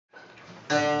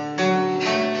You're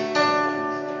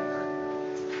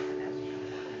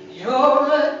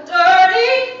a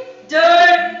dirty,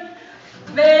 dirty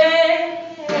man.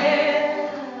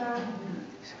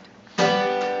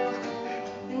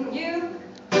 And you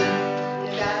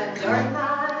got a dirty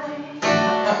mind.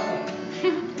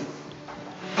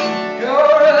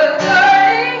 You're a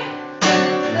dirty,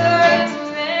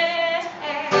 dirty man.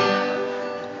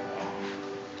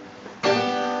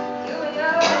 You and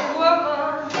your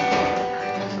woman,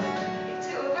 you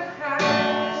two of a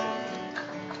kind.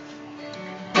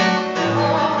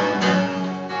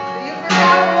 You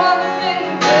forgot one thing,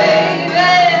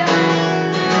 baby,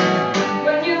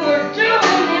 when you were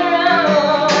doing me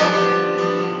wrong.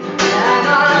 And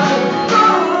I'm a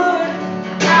good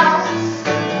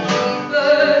housekeeper.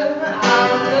 I'm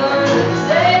gonna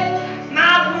take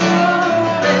my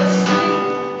room and sleep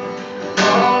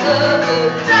all of the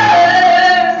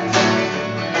dirt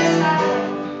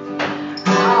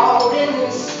out in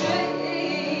the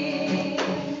street.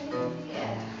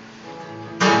 Yeah.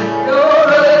 You're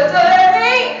a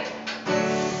dirty,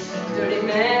 dirty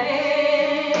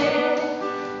man.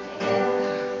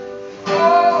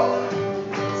 Oh,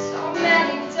 so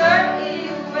many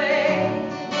dirty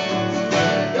ways.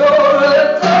 You're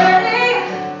a dirty,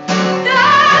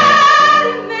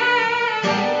 dirty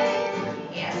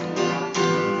man. Yes.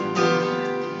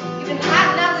 You've been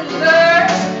hiding out the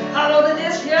lurks all over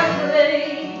this here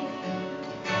place.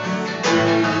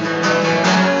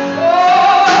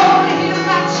 Oh, here's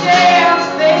my chance,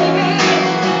 baby.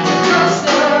 Throw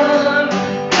some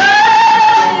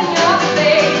blood in your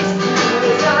face.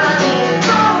 'Cause I'm a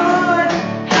good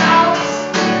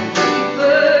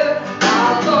housekeeper.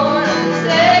 I'm gonna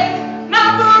take my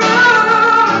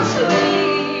room and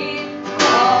sweep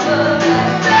all of that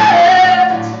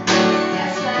dirt.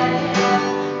 Yes, I am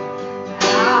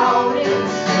out in the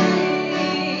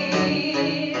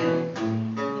street.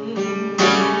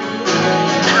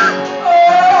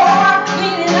 Oh, I'm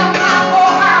cleaning up my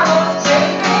whole house,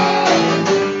 baby.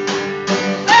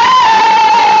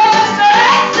 Fast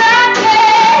as I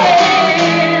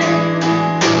can.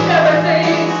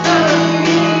 Everything's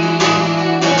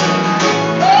underneath.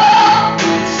 Oh,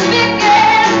 spick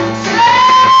and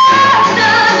span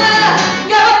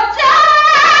under your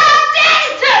dirty,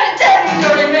 dirty, dirty,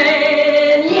 dirty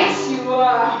man. Yes, you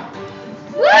are.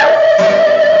 Woo!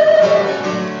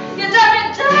 You done me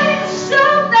dirty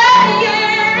so many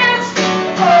years.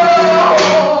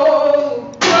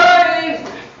 Oh, dirty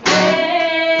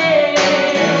man.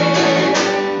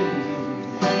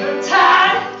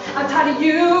 I'm tired of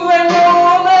you and your